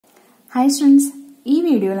Hi students, ഈ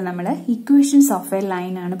വീഡിയോയിൽ നമ്മൾ equations of a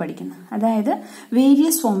line ആണ് പഠിക്കുന്നത്. അതായത്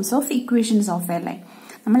various forms of equations of a line.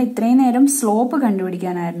 നമ്മൾ ഇത്രയും നേരം സ്ലോപ്പ്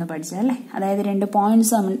കണ്ടുപിടിക്കാനായിരുന്നു പഠിച്ചത് അല്ലേ? അതായത് രണ്ട്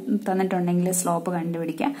പോയിന്റ്സ് തന്നിട്ടുണ്ടെങ്കിൽ സ്ലോപ്പ്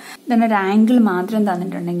കണ്ടുപിടിക്കാം. then ഒരു ആംഗിൾ മാത്രം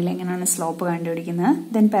തന്നിട്ടുണ്ടെങ്കിൽ എങ്ങനെയാണ് സ്ലോപ്പ് കണ്ടുപിടിക്കുന്നത്?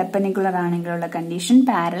 then പെർപെൻഡിക്കുലർ ആണെങ്കിലുള്ള കണ്ടീഷൻ,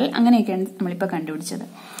 പാരലൽ, അങ്ങനെയൊക്കെയാണ് നമ്മളിപ്പോൾ കണ്ടുപിടിച്ചത്.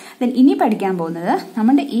 then ഇനി പഠിക്കാൻ പോകുന്നത്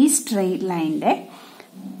നമ്മുടെ ഈ സ്ട്രെയിറ്റ് ലൈനിന്റെ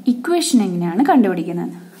ഇക്വേഷൻ എങ്ങനെയാണ്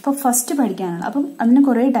കണ്ടുപിടിക്കുന്നത്. അപ്പോൾ ഫസ്റ്റ് പഠിക്കാനുള്ള, അപ്പം അതിന്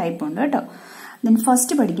കുറേ ടൈപ്പ് ഉണ്ട് കേട്ടോ. ദെൻ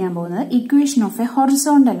ഫസ്റ്റ് പഠിക്കാൻ പോകുന്നത് equation of A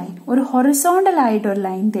horizontal line. ഒരു ഹൊറിസോണ്ടൽ ആയിട്ട് ഒരു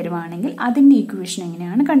ലൈൻ തരുവാണെങ്കിൽ അതിന്റെ ഇക്വേഷൻ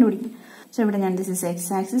എങ്ങനെയാണ് കണ്ടുപിടിക്കുന്നത്. സോ ഇവിടെ ഞാൻ this is X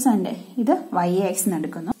axis and ഇത് വൈ ആക്സിസ്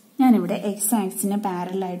എടുക്കുന്നു. ഞാനിവിടെ എക്സ് ആക്സിന്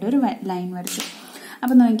പാരലൽ ആയിട്ട് ഒരു ലൈൻ വരച്ചു.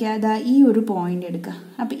 അപ്പൊ നോക്കിയാൽ അതാ ഈ ഒരു പോയിന്റ് എടുക്കുക.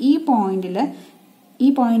 അപ്പൊ ഈ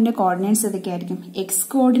പോയിന്റിന്റെ കോർഡിനേറ്റ്സ് ഏതൊക്കെയായിരിക്കും? എക്സ്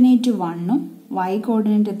കോർഡിനേറ്റ് 1 ഉം വൈ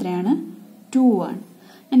കോർഡിനേറ്റ് എത്രയാണ്? 2 ആണ്.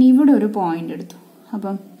 ഞാൻ ഇവിടെ ഒരു പോയിന്റ് എടുത്തു.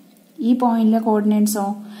 അപ്പം ഈ പോയിന്റിലെ കോർഡിനേറ്റ്സോ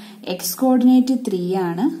എക്സ് കോർഡിനേറ്റ് 3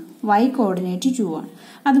 ആണ്, വൈ കോർഡിനേറ്റ് 2 ആണ്.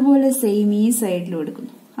 അതുപോലെ സെയിം ഈ സൈഡിലും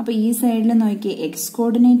എടുക്കുന്നു. അപ്പൊ ഈ സൈഡിൽ നോക്കിയേ എക്സ്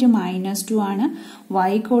കോർഡിനേറ്റ് -2 ആണ്,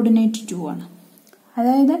 വൈ കോർഡിനേറ്റ് 2 ആണ്.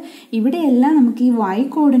 അതായത് ഇവിടെയെല്ലാം നമുക്ക് ഈ വൈ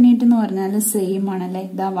കോർഡിനേറ്റ് എന്ന് പറഞ്ഞാൽ സെയിം ആണല്ലേ.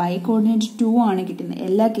 ഇതാ വൈ കോർഡിനേറ്റ് 2 ആണ് കിട്ടുന്നത്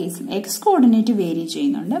എല്ലാ കേസിലും. എക്സ് കോർഡിനേറ്റ് വേരി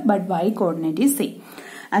ചെയ്യുന്നുണ്ട്, but why coordinate is same.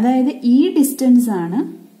 അതായത് ഈ ഡിസ്റ്റൻസ് ആണ്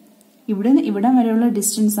ഇവിടെ വരെയുള്ള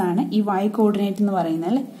ഡിസ്റ്റൻസ് ആണ് ഈ വൈ കോർഡിനേറ്റ് എന്ന് പറയുന്നത്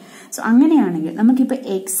അല്ലേ. സോ അങ്ങനെയാണെങ്കിൽ നമുക്കിപ്പോൾ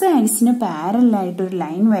എക്സ് ആക്സിന് പാരലൽ ആയിട്ട് ഒരു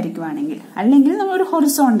ലൈൻ വരയ്ക്കുവാണെങ്കിൽ, അല്ലെങ്കിൽ നമ്മൾ ഒരു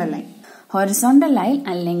ഹൊറിസോണ്ടൽ ലൈൻ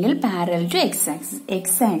അല്ലെങ്കിൽ പാരലൽ ടു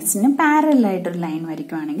എക്സ് ആക്സിന് പാരലൽ ആയിട്ടൊരു ലൈൻ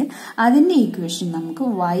വരയ്ക്കുവാണെങ്കിൽ അതിന്റെ ഇക്വേഷൻ നമുക്ക്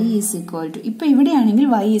y ഈസ് ഈക്വൽ ടു, ഇപ്പൊ ഇവിടെയാണെങ്കിൽ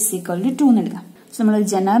y ഈസ് ഈക്വൽ ടു 2 എന്ന് എടുക്കാം. സോ നമ്മൾ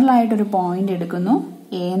ജനറൽ ആയിട്ടൊരു പോയിന്റ് എടുക്കുന്നു,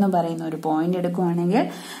 എ എന്ന് പറയുന്ന ഒരു പോയിന്റ് എടുക്കുവാണെങ്കിൽ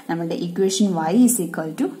നമ്മുടെ equation y is equal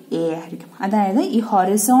to A ആയിരിക്കും. അതായത് ഈ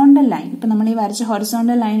ഹൊറിസോണ്ടൽ ലൈൻ, ഇപ്പൊ നമ്മൾ ഈ വരച്ച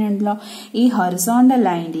ഹൊറിസോണ്ടൽ ലൈൻ ഉണ്ടല്ലോ, ഈ ഹൊറിസോണ്ടൽ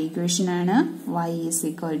ലൈനിന്റെ ഇക്വേഷൻ ആണ് y is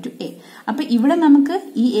equal to A. അപ്പൊ ഇവിടെ നമുക്ക്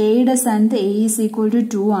ഈ എയുടെ സ്ഥാനത്ത് a ഈസ് ഈക്വൽ ടു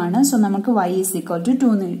 2 ആണ്. സോ നമുക്ക് y ഈസ് ഈക്വൽ ടു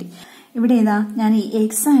 2 എന്ന് കിട്ടി. ഇവിടെ ഏതാ ഞാൻ ഈ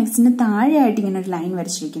എക്സ് ആക്സിന് താഴെയായിട്ട് ഇങ്ങനെ ഒരു ലൈൻ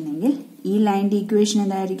വരച്ചിരിക്കുന്നെങ്കിൽ ഈ ലൈനിന്റെ ഇക്വേഷൻ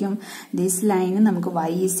എന്തായിരിക്കും? ദിസ് ലൈന് നമുക്ക് y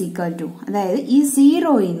ഈസ് ഈക്വൽ ടു, അതായത് ഈ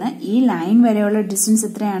സീറോയിന്ന് ഈ ലൈൻ വരെയുള്ള ഡിസ്റ്റൻസ്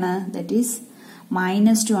എത്രയാണ്? ദറ്റ് ഈസ്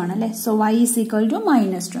 -2 ആണ് അല്ലെ. So y is equal to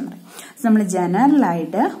 -2 എന്ന് പറയും. നമ്മൾ ജനറൽ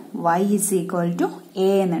ആയിട്ട് y is equal to A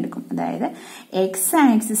എന്ന് എടുക്കും. അതായത് എക്സ്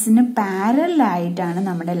ആക്സിന് പാരലൽ ആയിട്ടാണ്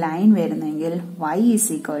നമ്മുടെ ലൈൻ വരുന്നതെങ്കിൽ y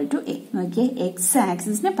is equal to A. നോക്കിയേ, എക്സ്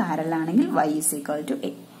ആക്സിന് പാരലൽ ആണെങ്കിൽ y is equal to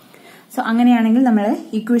A. So അങ്ങനെയാണെങ്കിൽ നമ്മൾ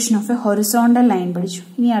equation of A horizontal line പഠിച്ചു.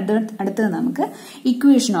 ഇനി അടുത്തത് നമുക്ക്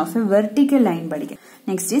equation of A vertical line പഠിക്കാം.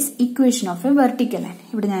 Next is equation of A vertical line.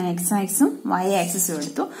 ഇവിടെ ഞാൻ എക്സ് ആക്സും വൈ ആക്സിസും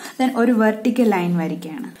എടുത്തു. ദെൻ ഒരു വെർട്ടിക്കൽ ലൈൻ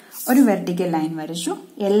വരയ്ക്കുകയാണ്. ഒരു വെർട്ടിക്കൽ ലൈൻ വരച്ചു,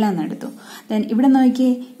 എല്ലാം എടുത്തു. ദെൻ ഇവിടെ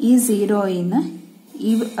നോക്കിയേ, ഈ സീറോയിന്ന്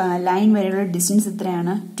ഈ ലൈൻ വരെയുള്ള ഡിസ്റ്റൻസ്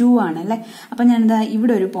എത്രയാണ്? 2 ആണ് അല്ലെ. അപ്പൊ ഞാനിതാ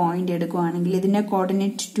ഇവിടെ ഒരു പോയിന്റ് എടുക്കുവാണെങ്കിൽ ഇതിന്റെ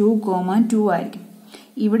കോർഡിനേറ്റ് 2,2 ആയിരിക്കും.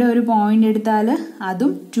 ഇവിടെ ഒരു പോയിന്റ് എടുത്താൽ അതും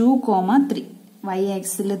 2,3, വൈ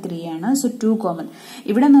ആക്സിൽ 3 ആണ്. സോ 2,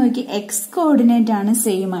 ഇവിടെ നോക്കി എക്സ് കോർഡിനേറ്റ് ആണ്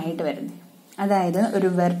സെയിം ആയിട്ട് വരുന്നത്. അതായത് ഒരു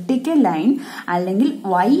വെർട്ടിക്കൽ ലൈൻ അല്ലെങ്കിൽ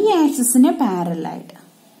വൈ ആക്സിന് പാരലൽ ആയിട്ട്,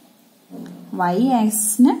 വൈ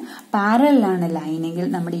ആക്സിന് പാരലൽ ആണ് ലൈനെങ്കിൽ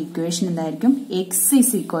നമ്മുടെ ഇക്വേഷൻ എന്തായിരിക്കും? എക്സ്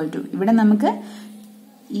ഈസ് ഈക്വൽ ടു, ഇവിടെ നമുക്ക്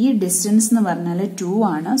ഈ ഡിസ്റ്റൻസ് എന്ന് പറഞ്ഞാൽ 2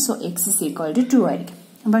 ആണ്. So X is equal to 2 ആയിരിക്കും.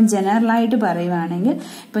 അപ്പം ജനറൽ ആയിട്ട് പറയുവാണെങ്കിൽ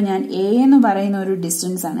ഇപ്പൊ ഞാൻ എ എന്ന് പറയുന്ന ഒരു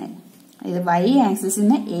ഡിസ്റ്റൻസ് ആണ്, ഇത് വൈ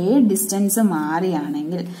ആക്സിന് എ ഡിസ്റ്റൻസ്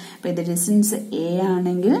മാറിയാണെങ്കിൽ, ഇപ്പൊ ഇത് ഡിസ്റ്റൻസ് എ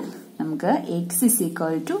ആണെങ്കിൽ നമുക്ക് X is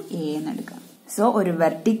equal to A എന്ന് എടുക്കാം. സോ ഒരു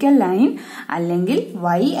വെർട്ടിക്കൽ ലൈൻ അല്ലെങ്കിൽ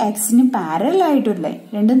വൈ ആക്സിന് പാരലൽ ആയിട്ടൊരു ലൈൻ,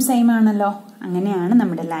 രണ്ടും സെയിം ആണല്ലോ. അങ്ങനെയാണ്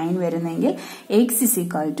നമ്മുടെ ലൈൻ വരുന്നതെങ്കിൽ X is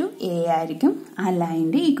equal to A ആയിരിക്കും ആ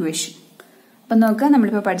ലൈനിന്റെ ഇക്വേഷൻ. അപ്പൊ നോക്കുക,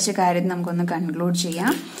 നമ്മളിപ്പോ പഠിച്ച കാര്യം നമുക്കൊന്ന് കൺക്ലൂഡ്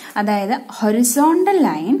ചെയ്യാം. അതായത് horizontal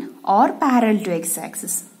line or parallel to X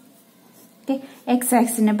axis. Okay, X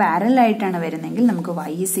ആക്സിന് parallel ആയിട്ടാണ് വരുന്നതെങ്കിൽ നമുക്ക്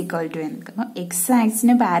y ഈസ് ഈക്വൽ ടു എന്ന് എടുക്കുന്നു. എക്സ്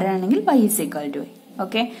ആക്സിന് പാരലൽ ആണെങ്കിൽ y is equal to A.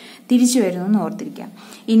 Okay, തിരിച്ചു വരുന്നു ഓർത്തിരിക്കാം.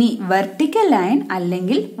 ഇനി വെർട്ടിക്കൽ ലൈൻ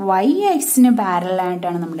അല്ലെങ്കിൽ y ആക്സിന് പാരലൽ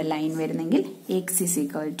ആയിട്ടാണ് നമ്മുടെ ലൈൻ വരുന്നതെങ്കിൽ X is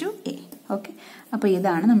equal to A. Okay, അപ്പൊ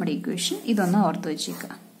ഇതാണ് നമ്മുടെ ഇക്വേഷൻ. ഇതൊന്ന് ഓർത്ത്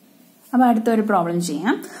വെച്ചേക്കുക. അപ്പൊ അടുത്തൊരു പ്രോബ്ലം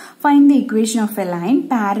ചെയ്യാം. Find the equation of A line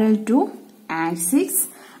parallel to axis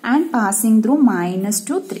and passing through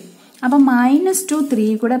 -2, 3. അപ്പൊ -2, 3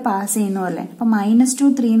 കൂടെ പാസ് ചെയ്യുന്ന പോലെ, അപ്പൊ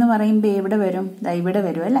 -2, 3 എന്ന് പറയുമ്പോൾ എവിടെ വരും? ഇവിടെ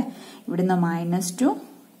വരും അല്ലെ. ഇവിടുന്ന് -2,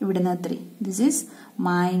 ഇവിടുന്ന് 3. This is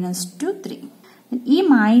 -2, 3. ഈ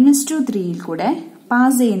 -2, 3യിൽ കൂടെ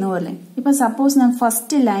പാസ് ചെയ്യുന്ന പോലെ, ഇപ്പൊ സപ്പോസ് ഞാൻ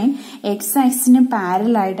ഫസ്റ്റ് ലൈൻ എക്സ് ആക്സിന്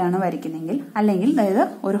പാരലൽ ആയിട്ടാണ് വരയ്ക്കുന്നെങ്കിൽ, അല്ലെങ്കിൽ അതായത്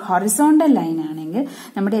ഒരു ഹൊറിസോണ്ടൽ ലൈൻ ആണെങ്കിൽ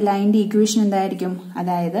നമ്മുടെ ലൈനിന്റെ ഇക്വേഷൻ എന്തായിരിക്കും?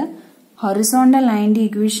 അതായത് ഹൊറിസോണ്ടൽ ലൈനിന്റെ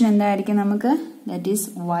ഇക്വേഷൻ എന്തായിരിക്കും നമുക്ക്? That is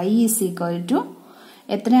y is equal to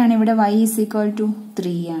എത്രയാണ് ഇവിടെ y is equal to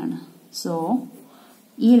 3 ആണ്. സോ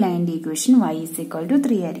ഈ ലൈനിന്റെ equation y is equal to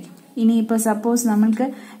 3 ആയിരിക്കും. ഇനിയിപ്പോൾ സപ്പോസ് നമ്മൾക്ക്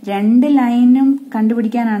രണ്ട് ലൈനും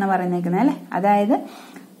കണ്ടുപിടിക്കാനാണ് പറയുന്നേക്കുന്നത് അല്ലെ, അതായത്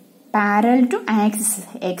parallel to axis,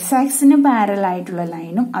 X ആക്സിന് parallel ആയിട്ടുള്ള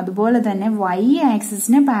ലൈനും അതുപോലെ തന്നെ വൈ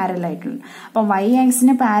ആക്സിസിന് പാരൽ ആയിട്ടുള്ള. അപ്പൊ വൈ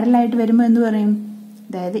ആക്സിന് പാരൽ ആയിട്ട് വരുമ്പോൾ എന്ത് പറയും,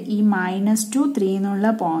 അതായത് ഈ -2 3 എന്നുള്ള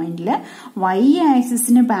പോയിന്റില് വൈ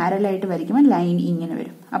ആക്സിസിന് പാരൽ ആയിട്ട് വരയ്ക്കുമ്പോൾ ലൈൻ ഇങ്ങനെ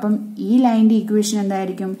വരും. അപ്പം ഈ ലൈനിന്റെ ഇക്വേഷൻ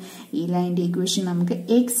എന്തായിരിക്കും, ഈ ലൈനിന്റെ ഇക്വേഷൻ നമുക്ക്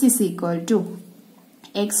X is equal to,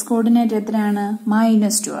 X coordinate എത്രയാണ്,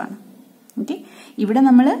 -2 ആണ്. ഓക്കെ, ഇവിടെ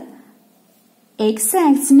നമ്മൾ എക്സ്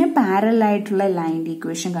ആക്സിന് പാരൽ ആയിട്ടുള്ള ലൈനിന്റെ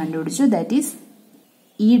ഇക്വേഷൻ കണ്ടുപിടിച്ചു. ദാറ്റ് ഈസ്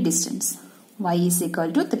ഈ distance y is equal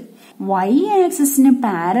to 3. Y ആക്സിസിന്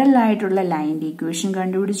parallel ആയിട്ടുള്ള ലൈനിന്റെ ഇക്വേഷൻ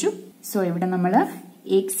കണ്ടുപിടിച്ചു. സോ ഇവിടെ നമ്മൾ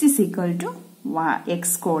x is equal to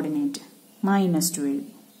x coordinate -2 എഴുതി.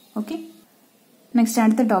 ഓക്കെ, നെക്സ്റ്റ്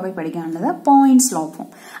അടുത്ത ടോപ്പിക് പഠിക്കാനുള്ളത് പോയിന്റ് സ്ലോപ്പ് ഫോം.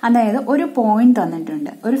 അതായത് ഒരു പോയിന്റ് തന്നിട്ടുണ്ട്,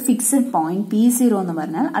 ഒരു ഫിക്സഡ് പോയിന്റ് P0 എന്ന്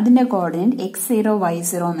പറഞ്ഞാൽ അതിന്റെ കോർഡിനേറ്റ് x0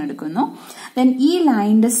 y0 എന്ന് എടുക്കുന്നു. ദെൻ ഈ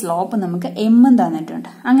ലൈനിന്റെ സ്ലോപ്പ് നമുക്ക് m തന്നിട്ടുണ്ട്.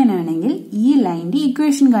 അങ്ങനെയാണെങ്കിൽ ഈ ലൈനിന്റെ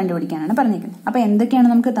ഇക്വേഷൻ കണ്ടുപിടിക്കാനാണ് പറഞ്ഞിരിക്കുന്നത്. അപ്പൊ എന്തൊക്കെയാണ്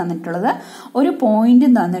നമുക്ക് തന്നിട്ടുള്ളത്, ഒരു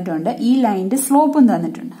പോയിന്റും തന്നിട്ടുണ്ട്, ഈ ലൈനിന്റെ സ്ലോപ്പും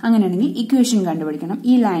തന്നിട്ടുണ്ട്. അങ്ങനെയാണെങ്കിൽ ഇക്വേഷൻ കണ്ടുപിടിക്കണം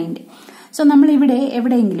ഈ ലൈനിന്റെ. സോ നമ്മൾ ഇവിടെ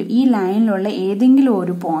എവിടെയെങ്കിലും ഈ ലൈനിലുള്ള ഏതെങ്കിലും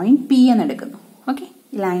ഒരു പോയിന്റ് P എന്ന് എടുക്കുന്നു. ഓക്കെ,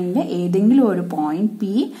 ലൈനിന്റെ ഏതെങ്കിലും ഒരു point P,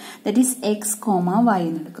 that is X comma Y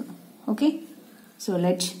എന്ന് എടുക്കുന്നു. ഓക്കെ, സോ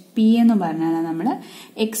ലെറ്റ് P എന്ന് പറഞ്ഞാൽ നമ്മൾ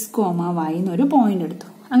എക്സ് കോമ വൈ എന്നൊരു പോയിന്റ് എടുത്തു.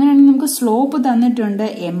 അങ്ങനെയാണെങ്കിൽ നമുക്ക് സ്ലോപ്പ് തന്നിട്ടുണ്ട്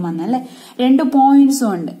m എന്നല്ലേ, രണ്ട്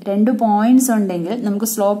പോയിന്റ്സ് ഉണ്ടെങ്കിൽ നമുക്ക്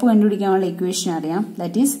സ്ലോപ്പ് കണ്ടുപിടിക്കാനുള്ള ഇക്വേഷൻ അറിയാം.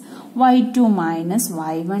 That is y2 minus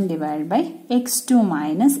y1 divide by x2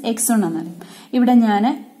 minus x1 എന്നറിയാം. ഇവിടെ ഞാൻ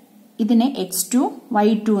ഇതിനെ x2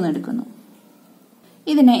 y2 എന്ന് എടുക്കുന്നു,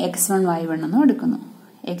 ഇതിനെ x1 y1 എന്നും എടുക്കുന്നു,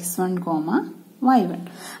 x1 y1.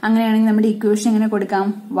 അങ്ങനെയാണെങ്കിൽ നമ്മുടെ ഇക്വേഷൻ എങ്ങനെ കൊടുക്കാം,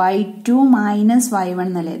 y2 മൈനസ് y1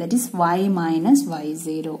 എന്നല്ലേ, that is y minus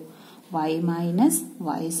y0, y minus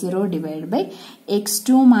y0 divide by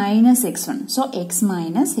x2 minus x1. So x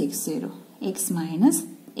minus x0, x minus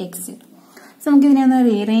x0. So നമുക്ക് ഇതിനെ ഒന്ന്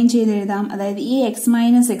റീഅറേഞ്ച് ചെയ്ത് എഴുതാം. അതായത് ഈ x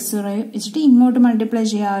മൈനസ് x0 വെച്ചിട്ട് ഇങ്ങോട്ട് മൾട്ടിപ്ലൈ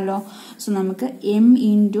ചെയ്യാമല്ലോ. സോ നമുക്ക് m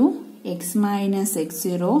into x minus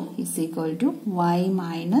x0 is equal to y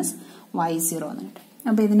minus y0 എന്ന് കിട്ടും.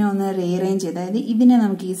 അപ്പൊ ഇതിനെ ഒന്ന് റീഅറേഞ്ച് ചെയ്ത്, അതായത് ഇതിനെ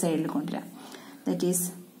നമുക്ക് ഈ സൈഡിൽ കൊണ്ടുവരാം. That is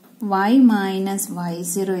y minus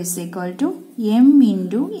y0 is equal to m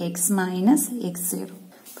into x minus x0.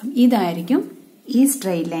 ഇതായിരിക്കും ഈ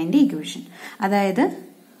സ്ട്രെയിറ്റ് ലൈനിന്റെ ഇക്വേഷൻ. അതായത്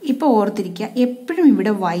ഇപ്പൊ ഓർത്തിരിക്കുക, എപ്പോഴും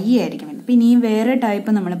ഇവിടെ y ആയിരിക്കും. പിന്നെ ഈ വേറെ ടൈപ്പ്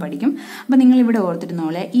നമ്മൾ പഠിക്കും. അപ്പൊ നിങ്ങൾ ഇവിടെ ഓർത്തിരുന്ന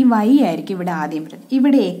പോലെ ഈ y ആയിരിക്കും ഇവിടെ ആദ്യം വരുന്നത്,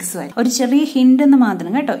 ഇവിടെ x ആയിരിക്കും. ഒരു ചെറിയ ഹിന്റ് എന്ന് മാത്രം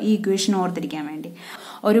കേട്ടോ ഈ ഇക്വേഷൻ ഓർത്തിരിക്കാൻ വേണ്ടി.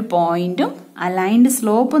 ഒരു പോയിന്റും ആ ലൈനിന്റെ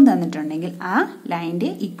സ്ലോപ്പും തന്നിട്ടുണ്ടെങ്കിൽ ആ ലൈനിന്റെ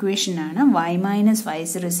ഇക്വേഷൻ ആണ് y minus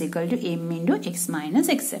y0 is equal to m into x minus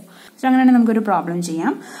x0. So അങ്ങനെയാണെങ്കിൽ നമുക്കൊരു പ്രോബ്ലം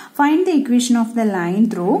ചെയ്യാം. Find the equation of the line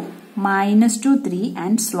through -2 3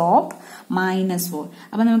 and slope -4.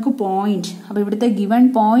 അപ്പൊ നമുക്ക് പോയിന്റ്, അപ്പൊ ഇവിടുത്തെ ഗിവൺ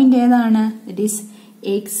പോയിന്റ് ഏതാണ്, ഇറ്റ് ഈസ്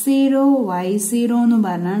x0 y0 എന്ന്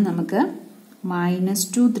പറഞ്ഞാൽ നമുക്ക്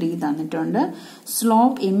 -2 3 തന്നിട്ടുണ്ട്,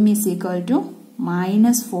 slope m is equal to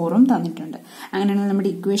 -4ഉം തന്നിട്ടുണ്ട്. അങ്ങനെയാണെങ്കിൽ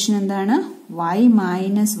നമ്മുടെ ഇക്വേഷൻ എന്താണ്, y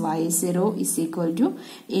minus y0 is equal to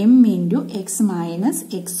m into x minus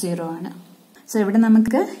x0 ആണ്. സോ ഇവിടെ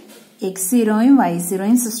നമുക്ക് x0യും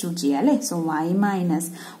y0യും സബ്സ്റ്റിറ്റ്യൂട്ട് ചെയ്യാം അല്ലെ. സോ y മൈനസ്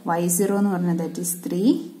y0 എന്ന് പറഞ്ഞാൽ that is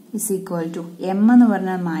 3 is equal to m എന്ന്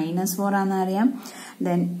പറഞ്ഞാൽ -4 ആണെന്ന് അറിയാം.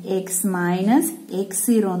 ദെൻ x മൈനസ്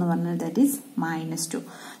x0 എന്ന് പറഞ്ഞാൽ that is -2.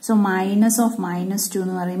 So minus of -2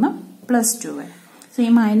 എന്ന് പറയുമ്പോൾ +2 വരും. സോ ഈ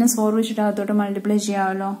 -4 വെച്ചിട്ട് അകത്തോട്ട് മൾട്ടിപ്ലൈ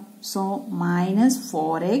ചെയ്യാമല്ലോ. സോ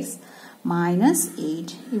 -4x മൈനസ്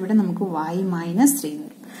 8, ഇവിടെ നമുക്ക് y മൈനസ് 3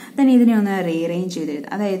 വരും. ദെൻ ഇതിനെ ഒന്ന് റീഅറേഞ്ച് ചെയ്ത്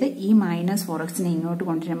എഴുതാം. അതായത് ഈ -4x ഇങ്ങോട്ട്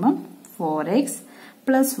കൊണ്ടുവരുമ്പോൾ 4x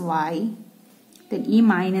പ്ലസ് y, ദെൻ ഈ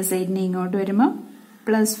 -8 ഇങ്ങോട്ട് വരുമ്പോൾ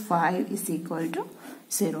 +5 ഇസ് ഈക്വൽ ടു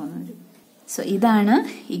 0 എന്ന് വരും. സോ ഇതാണ്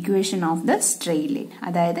equation of the straight line.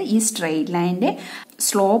 അതായത് ഈ സ്ട്രെയിറ്റ് ലൈനിന്റെ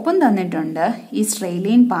സ്ലോപ്പും തന്നിട്ടുണ്ട്, ഈ സ്ട്രെയിറ്റ്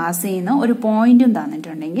ലൈൻ പാസ് ചെയ്യുന്ന ഒരു പോയിന്റും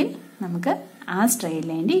തന്നിട്ടുണ്ടെങ്കിൽ നമുക്ക് ആ സ്ട്രെയിറ്റ്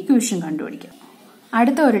ലൈനിന്റെ ഇക്വേഷൻ കണ്ടുപിടിക്കാം.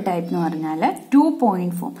 അടുത്ത ഒരു ടൈപ്പ് എന്ന് പറഞ്ഞാൽ 2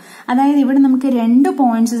 പോയിന്റ് ഫോം. അതായത് ഇവിടെ നമുക്ക് 2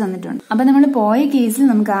 പോയിന്റ്സ് തന്നിട്ടുണ്ട്. അപ്പൊ നമ്മൾ പോയ കേസിൽ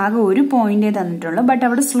നമുക്ക് ആകെ ഒരു പോയിന്റേ തന്നിട്ടുള്ളൂ, ബട്ട്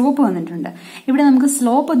അവിടെ സ്ലോപ്പ് തന്നിട്ടുണ്ട്. ഇവിടെ നമുക്ക്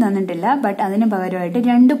സ്ലോപ്പ് തന്നിട്ടില്ല, ബട്ട് അതിന് പകരമായിട്ട്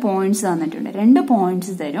 2 പോയിന്റ്സ് തന്നിട്ടുണ്ട്. 2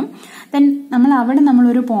 പോയിന്റ്സ് തരും. ദെൻ നമ്മൾ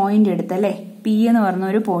ഒരു പോയിന്റ് എടുത്തല്ലേ, P എന്ന് പറഞ്ഞ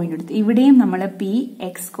ഒരു പോയിന്റ് എടുത്തു. ഇവിടെയും നമ്മൾ P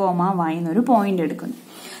x, y എന്നൊരു പോയിന്റ് എടുക്കുന്നു.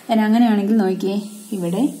 ദെൻ അങ്ങനെയാണെങ്കിൽ നോക്കിയേ,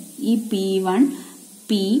 ഇവിടെ ഈ P1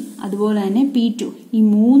 P അതുപോലെ തന്നെ P2 ഈ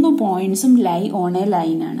 3 പോയിന്റ്സും ലൈ ഓൺ എ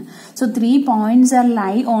ലൈൻ ആണ്. So 3 points R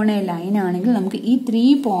lie on A line ആണെങ്കിൽ നമുക്ക് ഈ 3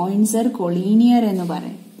 പോയിന്റ്സ് ആർ കൊളീനിയർ എന്ന്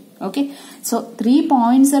പറയും. Okay, so 3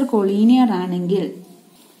 points are collinear ആണെങ്കിൽ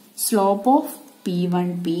slope of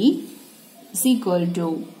P1P is equal to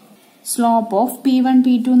slope of P1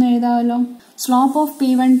 P2 എന്ന് എഴുതാമല്ലോ. സ്ലോപ്പ് ഓഫ്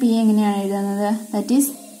P1 P എങ്ങനെയാണ് എഴുതുന്നത്? ദാറ്റ് ഈസ്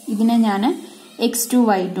ഇതിനെ ഞാൻ x2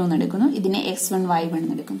 y2 എന്ന് എടുക്കുന്നു, ഇതിനെ x1 y1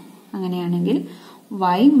 എന്ന് എടുക്കുന്നു. അങ്ങനെയാണെങ്കിൽ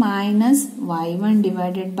y minus y1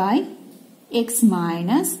 divided by x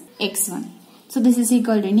minus x1. So this is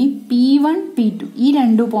equal to ഇനി P1 P2 ഈ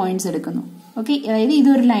 2 പോയിന്റ്സ് എടുക്കുന്നു. ഓക്കെ, അതായത്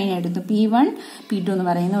ഇതൊരു ലൈൻ എടുത്തു, P1 P2 എന്ന്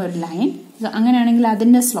പറയുന്ന ഒരു ലൈൻ. അങ്ങനെയാണെങ്കിൽ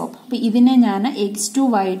അതിന്റെ സ്ലോപ്പ്, അപ്പൊ ഇതിനെ ഞാൻ x2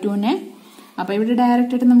 y2നെ, അപ്പൊ ഇവിടെ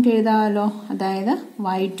ഡയറക്റ്റ് ആയിട്ട് നമുക്ക് എഴുതാമല്ലോ, അതായത്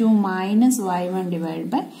y2 minus y1 divide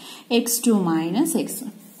by x2 minus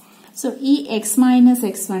x1. So ഈ x മൈനസ്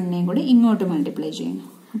x1നെ കൂടി ഇങ്ങോട്ട് മൾട്ടിപ്ലൈ ചെയ്യുന്നു.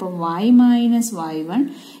 അപ്പൊ y minus y1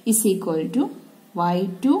 is equal to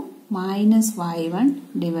y2 minus y1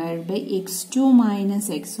 divide by x2 minus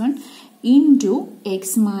x1 into x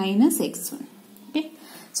minus x1. Okay,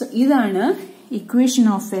 so ഇതാണ് equation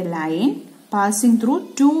of A line passing through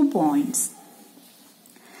 2 points.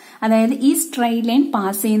 അതായത് ഈ straight line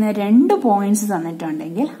pass ചെയ്യുന്ന 2 points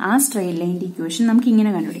തന്നിട്ടുണ്ടെങ്കിൽ ആ straight ലൈനിന്റെ equation നമുക്ക് ഇങ്ങനെ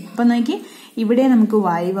കണ്ടുപിടിക്കാം. അപ്പൊ നോക്കി, ഇവിടെ നമുക്ക്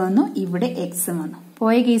y വന്നു, ഇവിടെ x വന്നു.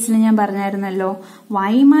 പോയ കേസിൽ ഞാൻ പറഞ്ഞായിരുന്നല്ലോ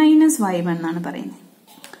y മൈനസ് y1 എന്നാണ് പറയുന്നത്.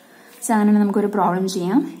 സോ അങ്ങനെ നമുക്കൊരു പ്രോബ്ലം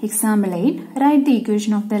ചെയ്യാം. Example 8, right the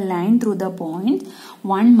equation of the line through the point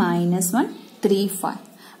 1 minus 1 3 5.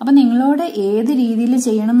 അപ്പൊ നിങ്ങളോട് ഏത് രീതിയിൽ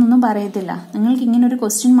ചെയ്യണം എന്നൊന്നും പറയത്തില്ല, നിങ്ങൾക്ക് ഇങ്ങനെ ഒരു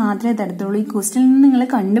ക്വസ്റ്റ്യൻ മാത്രമേ തരത്തുള്ളൂ. ഈ ക്വസ്റ്റ്യനിൽ നിന്ന് നിങ്ങൾ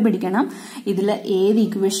കണ്ടുപിടിക്കണം ഇതിൽ ഏത്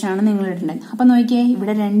ഇക്വേഷൻ ആണ് നിങ്ങൾ ഇടേണ്ടത്. അപ്പൊ നോക്കിയേ,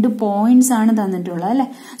 ഇവിടെ 2 പോയിന്റ്സ് ആണ് തന്നിട്ടുള്ളത് അല്ലെ.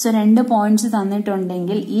 സോ 2 പോയിന്റ്സ്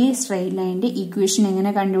തന്നിട്ടുണ്ടെങ്കിൽ ഈ സ്ട്രെയിറ്റ് ലൈനിന്റെ ഇക്വേഷൻ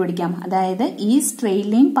എങ്ങനെ കണ്ടുപിടിക്കാം? അതായത് ഈ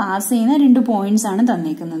സ്ട്രെയിറ്റ് ലൈൻ പാസ് ചെയ്യുന്ന 2 പോയിന്റ്സ് ആണ്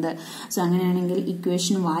തന്നിരിക്കുന്നത്. സോ അങ്ങനെയാണെങ്കിൽ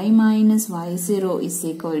equation y minus y0 is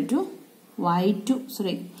equal to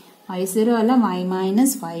y0 അല്ല, y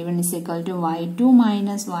minus y1 is equal to y2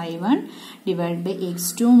 minus y1 divide by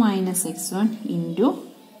x2 minus x1 into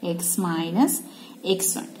x minus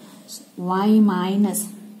x1. y minus,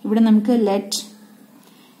 ഇവിടെ നമുക്ക് let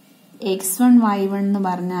x1 y1 എന്ന്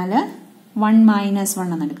പറഞ്ഞാൽ 1 minus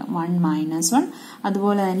 1 എന്ന് എടുക്കാം, 1 minus 1.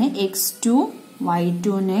 അതുപോലെ തന്നെ x2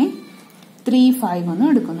 y2നെ 3 5 എന്ന്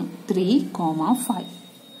എടുക്കുന്നു, 3,5.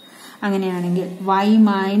 അങ്ങനെയാണെങ്കിൽ y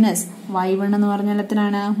മൈനസ് y1 എന്ന് പറഞ്ഞാൽ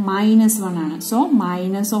എത്രയാണ്? മൈനസ് 1 ആണ്. സോ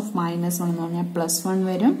മൈനസ് ഓഫ് മൈനസ് 1 എന്ന് പറഞ്ഞാൽ പ്ലസ് 1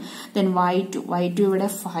 വരും. ദെൻ y2 ഇവിടെ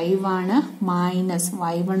 5 ആണ്, മൈനസ്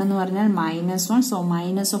y1 എന്ന് പറഞ്ഞാൽ minus 1. So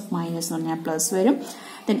minus of minus എന്ന് പറഞ്ഞാൽ പ്ലസ് വരും.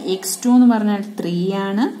 ദെൻ x2 എന്ന് പറഞ്ഞാൽ 3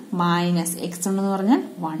 ആണ്, മൈനസ് x1 എന്ന് പറഞ്ഞാൽ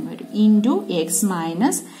 1 വരും, into x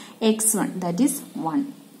minus x1 that is 1.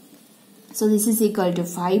 So this is equal to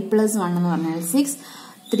 5 plus 1 എന്ന് പറഞ്ഞാൽ 6,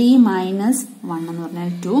 3 മൈനസ് 1 എന്ന് പറഞ്ഞാൽ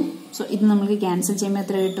 2. സോ ഇത് നമുക്ക് ക്യാൻസൽ ചെയ്യുമ്പോൾ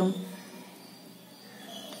എത്ര കിട്ടും?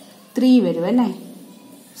 3 വരും അല്ലേ.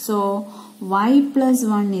 So y plus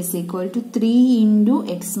 1 is equal to 3 into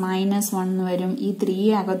X minus 1 എന്ന് വരും. ഈ 3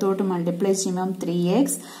 അകത്തോട്ട് മൾട്ടിപ്ലൈ ചെയ്യുമ്പോൾ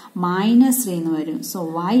 3x മൈനസ് 3 എന്ന് വരും. So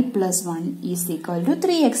y plus 1 is equal to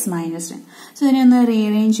 3x minus 10. So ഇതിനെ ഒന്ന്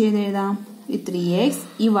റീഅറേഞ്ച് ചെയ്ത് എഴുതാം. ഈ 3x,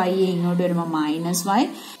 ഈ y ഇങ്ങോട്ട് വരുമ്പോൾ മൈനസ് y,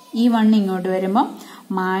 ഈ 1 ഇങ്ങോട്ട് വരുമ്പോൾ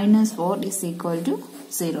minus 4 is equal to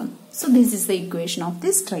 0. So this is the equation of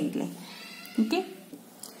this straight line. Okay.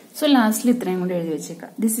 So lastly ഇത്രയും കൂടി എഴുതി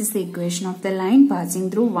വെച്ചേക്കാം. This is the equation of the line passing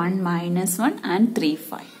through 1 minus 1 and 3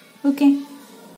 5. Okay.